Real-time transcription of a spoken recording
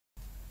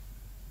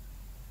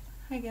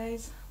Hi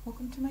guys,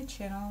 welcome to my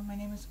channel. My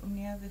name is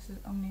𝑂𝑚𝑛𝑒𝑦𝑎'𝑠. This is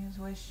𝑂𝑚𝑛𝑒𝑦𝑎'S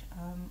wish.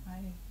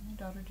 My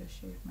daughter just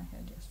shaved my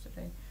head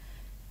yesterday,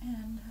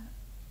 and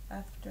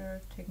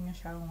after taking a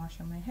shower and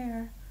washing my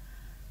hair,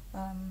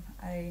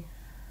 I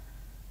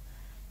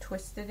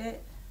twisted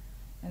it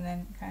and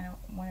then kind of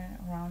went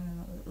around in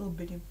a little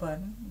bitty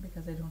bun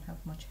because I don't have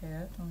much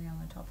hair. It's only on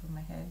the top of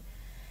my head,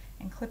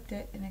 and clipped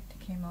it, and it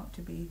came out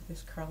to be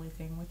this curly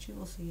thing, which you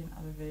will see in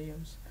other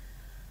videos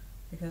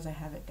because I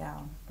have it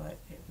down, but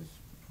it was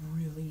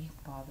really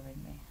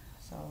bothering me.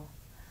 So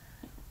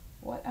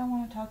what I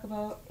want to talk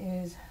about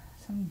is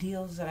some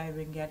deals that I've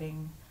been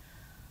getting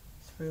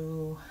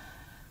through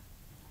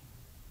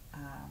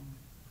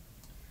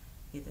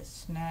either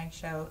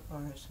Snagshout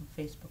or some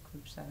Facebook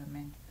groups that I'm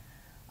in.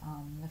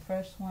 The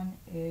first one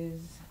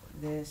is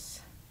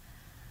this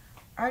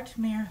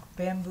𝑂𝑚𝑛𝑒𝑦𝑎'𝑠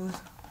bamboo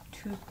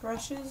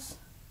toothbrushes,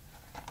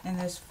 and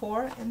there's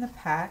 4 in the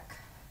pack,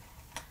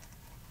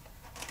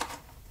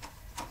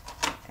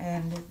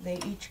 and they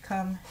each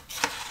come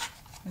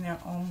in their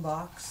own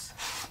box.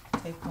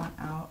 Take one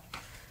out.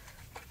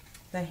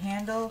 The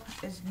handle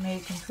is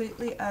made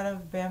completely out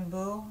of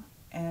bamboo,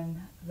 and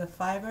the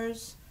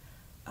fibers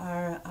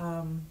are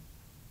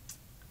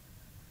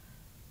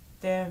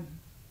they're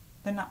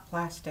not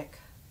plastic.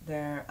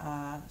 They're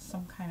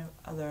some kind of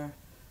other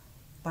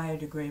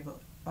biodegradable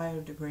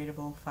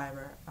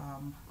fiber.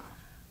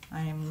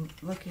 I am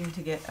looking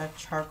to get a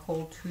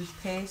charcoal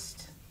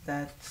toothpaste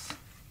that's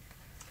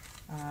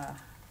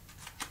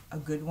a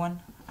good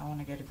one. I want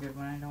to get a good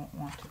one. I don't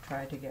want to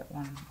try to get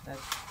one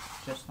that's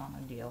just on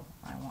a deal.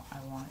 I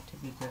want it to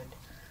be good.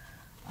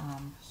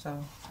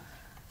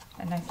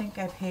 And I think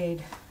I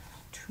paid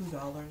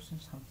 $2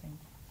 and something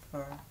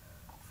for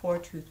 4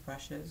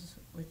 toothbrushes,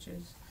 which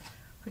is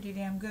pretty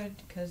damn good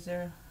because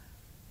they're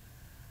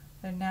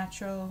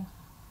natural.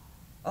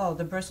 Oh,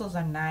 the bristles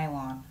are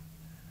nylon.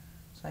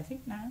 So I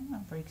think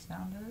nylon breaks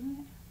down, doesn't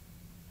it?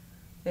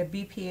 They're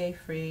BPA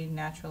free,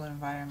 natural,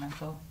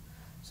 environmental.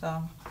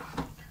 So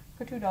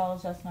for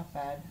 $2, that's not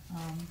bad.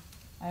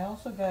 I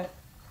also got,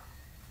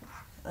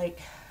 I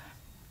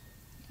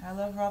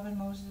love Robin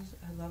Moses.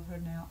 I love her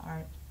nail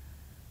art.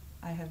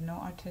 I have no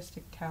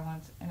artistic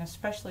talents, and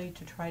especially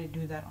to try to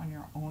do that on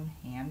your own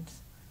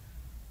hands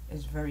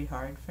is very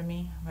hard for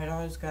me. My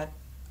daughter's got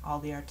all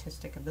the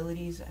artistic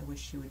abilities. I wish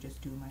she would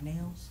just do my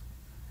nails.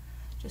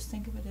 Just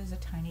think of it as a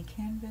tiny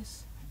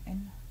canvas,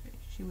 and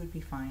she would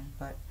be fine,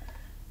 but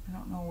I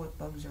don't know what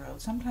bugs her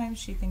out. Sometimes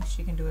she thinks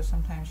she can do it,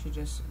 sometimes she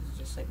just is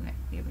just like, Nick,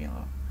 leave me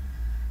alone.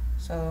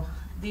 So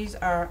these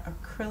are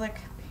acrylic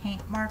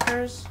paint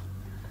markers.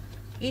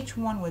 Each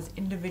one was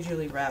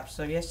individually wrapped.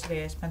 So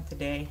yesterday I spent the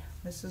day.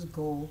 This is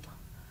gold.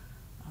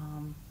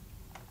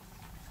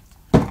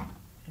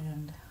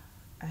 And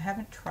I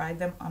haven't tried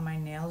them on my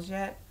nails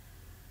yet.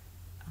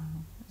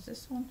 Is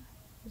this one?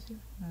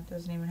 No, it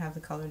doesn't even have the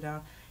color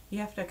down. You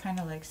have to kind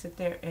of like sit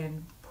there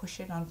and push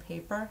it on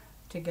paper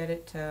to get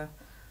it to,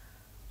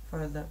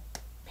 for the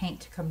paint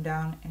to come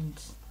down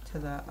into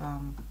the,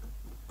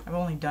 I've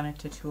only done it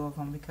to 2 of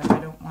them because I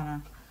don't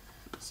want to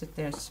sit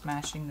there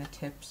smashing the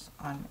tips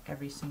on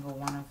every single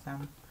one of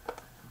them.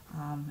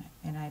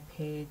 And I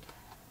paid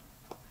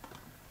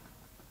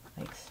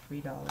like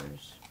 $3.21,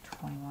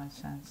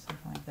 something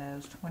like that. It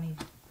was 20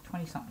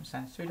 something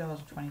cents,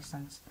 $3.20.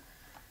 And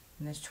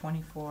there's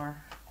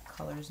 24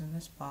 colors in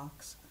this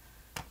box.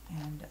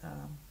 And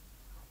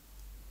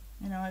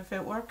you know, if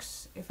it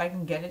works, if I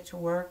can get it to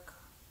work,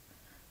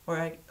 or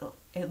I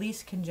at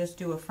least can just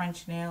do a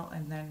French nail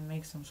and then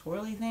make some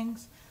swirly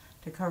things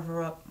to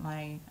cover up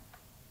my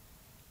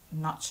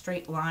not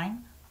straight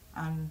line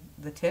on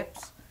the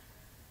tips,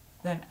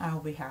 then I'll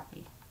be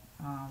happy.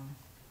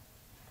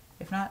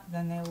 If not,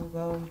 then they will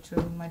go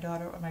to my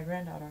daughter or my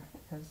granddaughter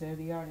because they're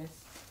the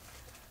artists.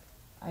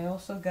 I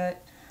also got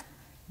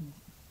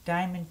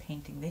diamond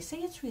painting. They say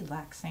it's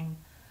relaxing.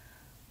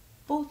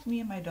 Both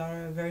me and my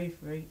daughter are very,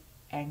 very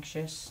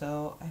anxious,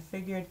 so I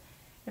figured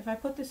if I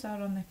put this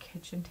out on the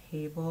kitchen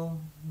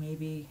table,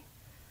 maybe,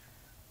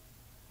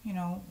 you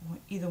know,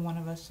 either one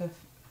of us,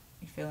 if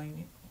you're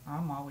feeling,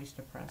 I'm always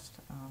depressed.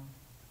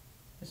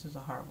 This is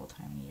a horrible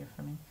time of year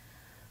for me.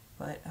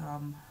 But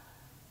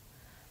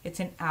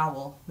it's an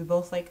owl. We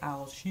both like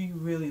owls. She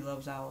really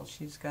loves owls.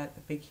 She's got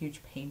a big,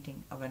 huge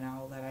painting of an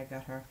owl that I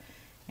got her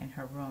in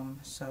her room.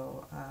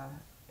 So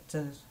it's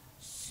a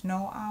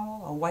snow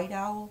owl, a white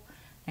owl.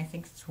 I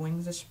think its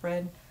wings are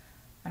spread.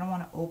 I don't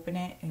want to open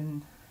it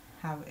and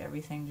have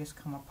everything just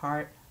come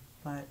apart,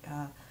 but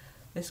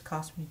this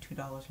cost me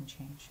 $2 and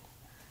change,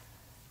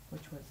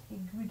 which was a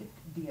good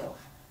deal.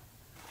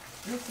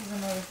 This is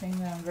another thing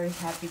that I'm very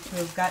happy to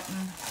have gotten.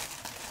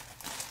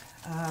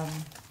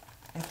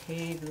 I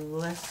paid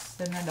less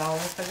than $1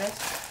 for this,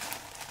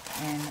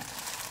 and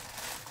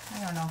I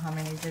don't know how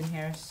many's in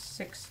here.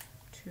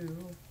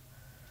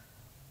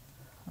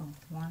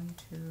 1,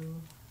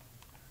 2,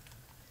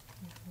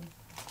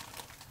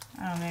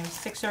 I don't know, maybe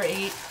 6 or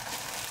 8.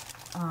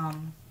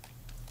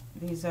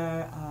 These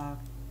are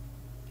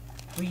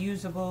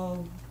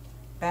reusable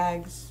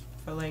bags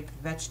for like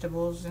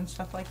vegetables and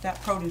stuff like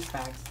that. Produce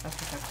bags, that's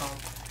what they're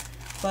called.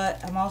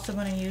 but I'm also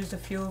going to use a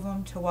few of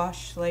them to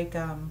wash, like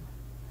the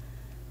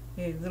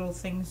little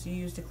things you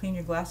use to clean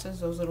your glasses,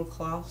 those little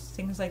cloths,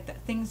 things like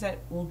that, things that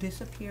will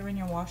disappear in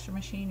your washer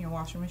machine. Your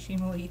washer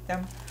machine will eat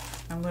them.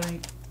 I'm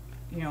going to,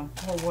 you know,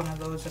 pull one of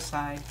those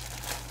aside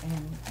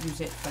and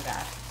use it for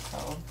that.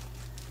 So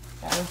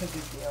that was a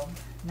good deal.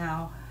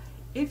 Now,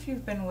 if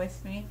you've been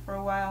with me for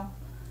a while,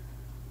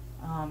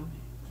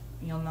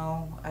 you'll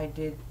know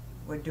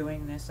we're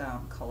doing this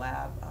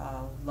collab,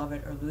 Love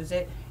It or Lose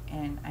It,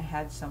 and I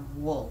had some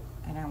wool,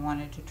 and I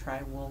wanted to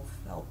try wool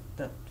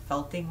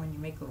felting when you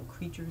make little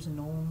creatures and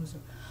gnomes, or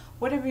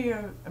whatever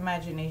your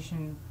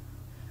imagination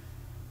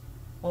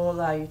will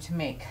allow you to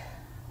make.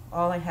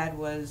 All I had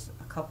was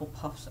a couple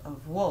puffs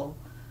of wool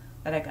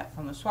that I got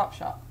from the swap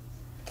shop.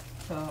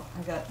 So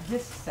I got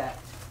this set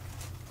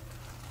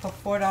for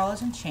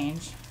 $4 and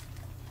change.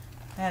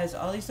 It has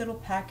all these little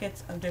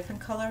packets of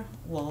different color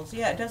wools.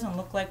 Yeah, it doesn't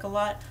look like a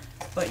lot,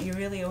 but you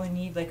really only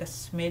need like a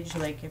smidge.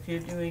 Like if you're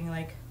doing,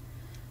 like,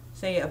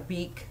 say a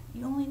beak,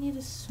 you only need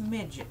a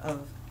smidge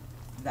of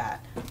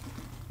that.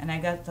 And I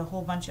got the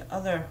whole bunch of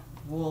other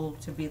wool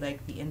to be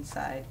like the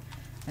inside.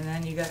 And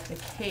then you got the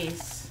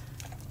case,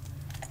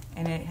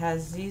 and it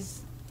has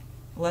these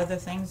leather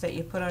things that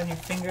you put on your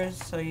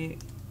fingers so you're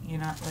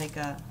not like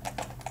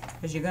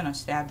because you're gonna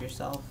stab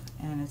yourself.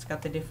 And it's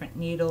got the different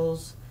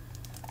needles,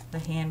 the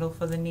handle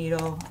for the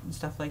needle and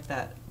stuff like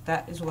that.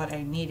 That is what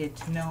I needed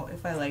to know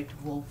if I liked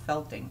wool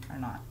felting or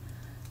not.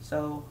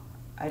 So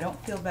I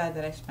don't feel bad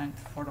that I spent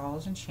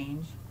 $4 and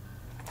change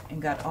and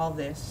got all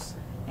this.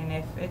 And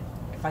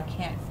if I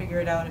can't figure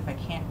it out, if I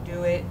can't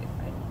do it, if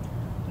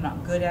I'm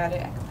not good at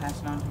it, I can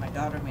pass it on to my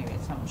daughter. Maybe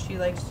it's something she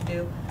likes to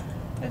do.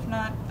 If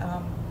not,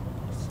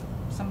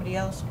 somebody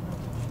else,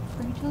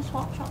 bring it to the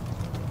swap shop.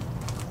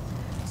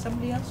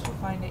 Somebody else will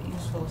find it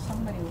useful.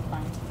 Somebody will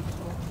find it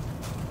useful.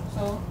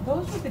 So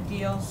those were the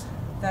deals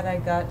that I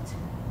got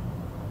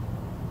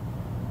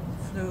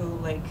through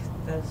like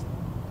the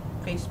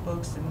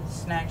Facebooks and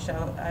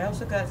Snagshout. I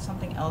also got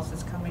something else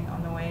that's coming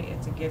on the way.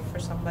 It's a gift for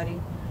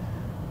somebody,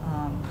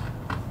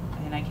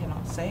 and I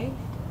cannot say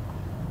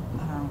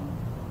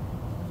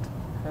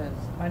because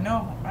I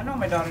know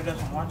my daughter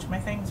doesn't watch my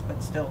things,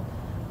 but still,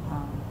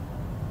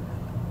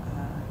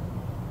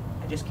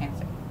 I just can't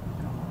say.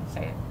 I don't want to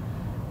say it,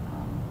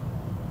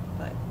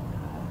 but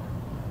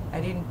I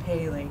didn't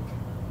pay like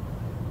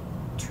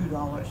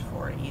 $2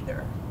 for it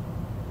either.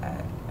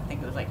 I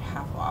think it was like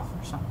half off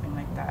or something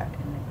like that,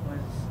 and it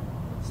was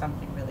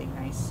something really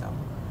nice. So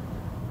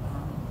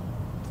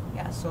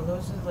yeah, so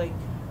those are like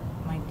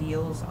my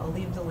deals. I'll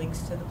leave the links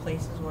to the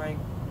places where I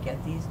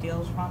get these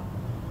deals from.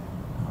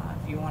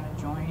 If you want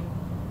to join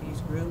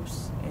these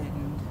groups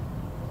and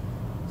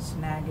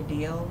snag a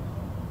deal,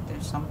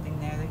 there's something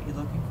there that you're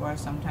looking for.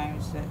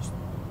 Sometimes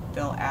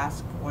they'll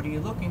ask, what are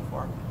you looking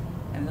for?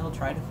 And they'll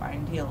try to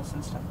find deals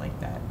and stuff like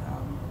that.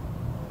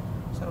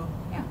 So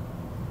yeah,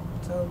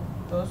 so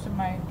those are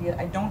my deals.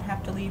 I don't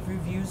have to leave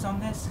reviews on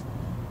this,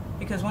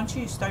 because once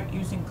you start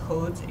using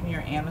codes in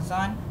your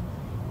Amazon,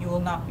 you will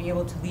not be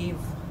able to leave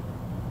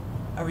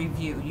a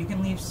review. You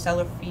can leave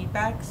seller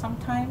feedback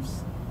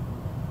sometimes.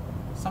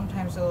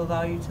 Sometimes it'll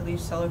allow you to leave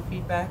seller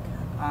feedback,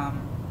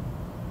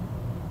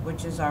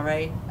 which is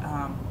alright.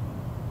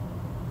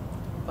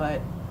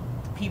 But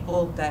the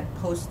people that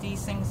post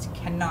these things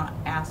cannot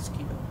ask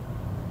you,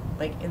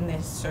 like in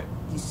these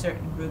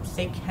certain groups,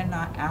 they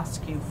cannot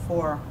ask you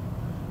for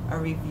a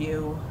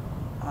review.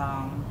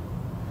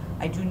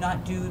 I do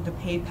not do the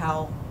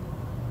PayPal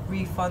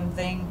refund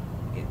thing.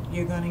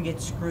 You're going to get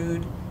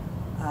screwed.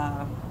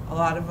 A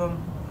lot of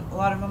them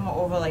are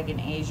over like in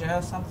Asia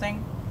or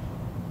something,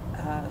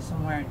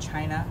 somewhere in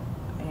China,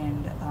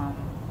 and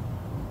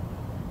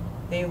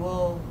they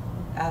will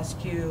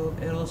ask you.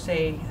 It'll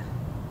say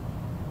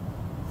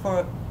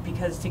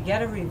because to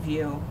get a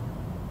review,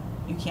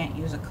 you can't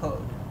use a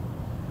code.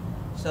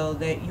 So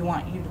that you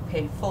want you to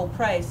pay full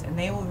price, and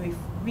they will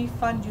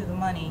refund you the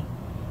money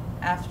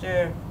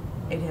after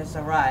it has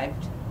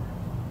arrived,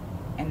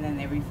 and then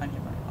they refund you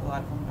money. A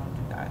lot of them don't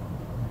do that.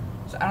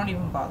 So I don't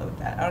even bother with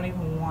that. I don't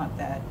even want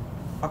that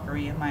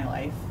fuckery in my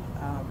life.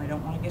 I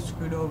don't want to get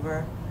screwed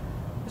over,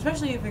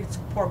 especially if it's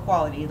poor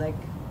quality, like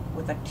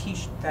with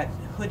that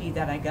hoodie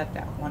that I got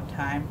that one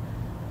time.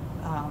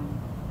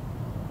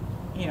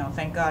 You know,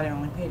 thank God I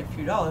only paid a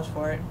few dollars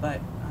for it,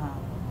 but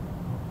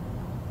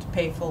to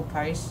pay full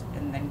price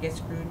and then get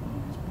screwed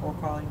and it's poor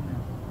quality, no.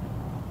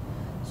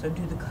 So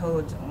do the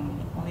codes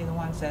only the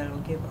ones that will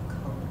give a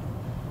code,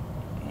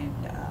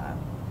 and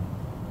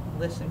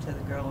listen to the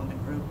girl in the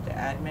group, the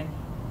admin.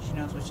 She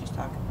knows what she's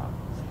talking about.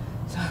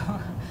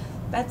 So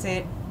that's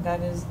it.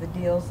 That is the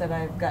deals that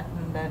I've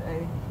gotten that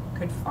I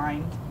could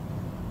find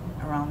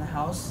around the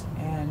house.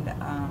 And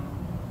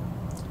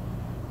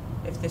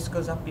if this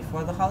goes up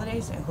before the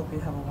holidays, I hope you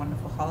have a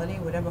wonderful holiday,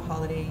 whatever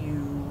holiday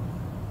you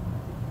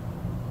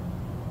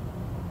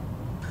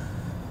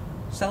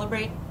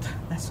celebrate.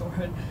 That's the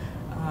word.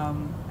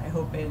 I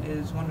hope it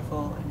is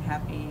wonderful and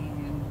happy,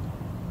 and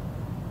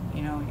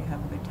you know, you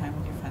have a good time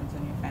with your friends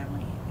and your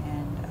family.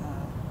 And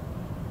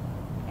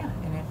yeah,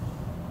 and if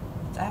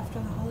it's after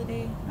the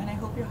holiday, and I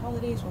hope your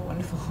holidays were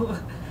wonderful,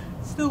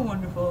 still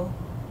wonderful,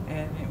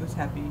 and it was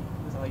happy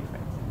with all your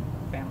friends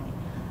and family.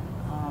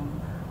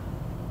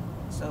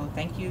 So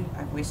thank you.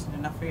 I've wasted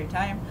enough of your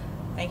time.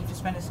 Thank you for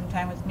spending some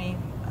time with me.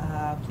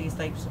 Please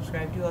like,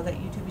 subscribe, do all that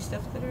YouTube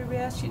stuff that everybody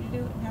asks you to do,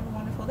 and have a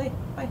wonderful day.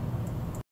 Bye.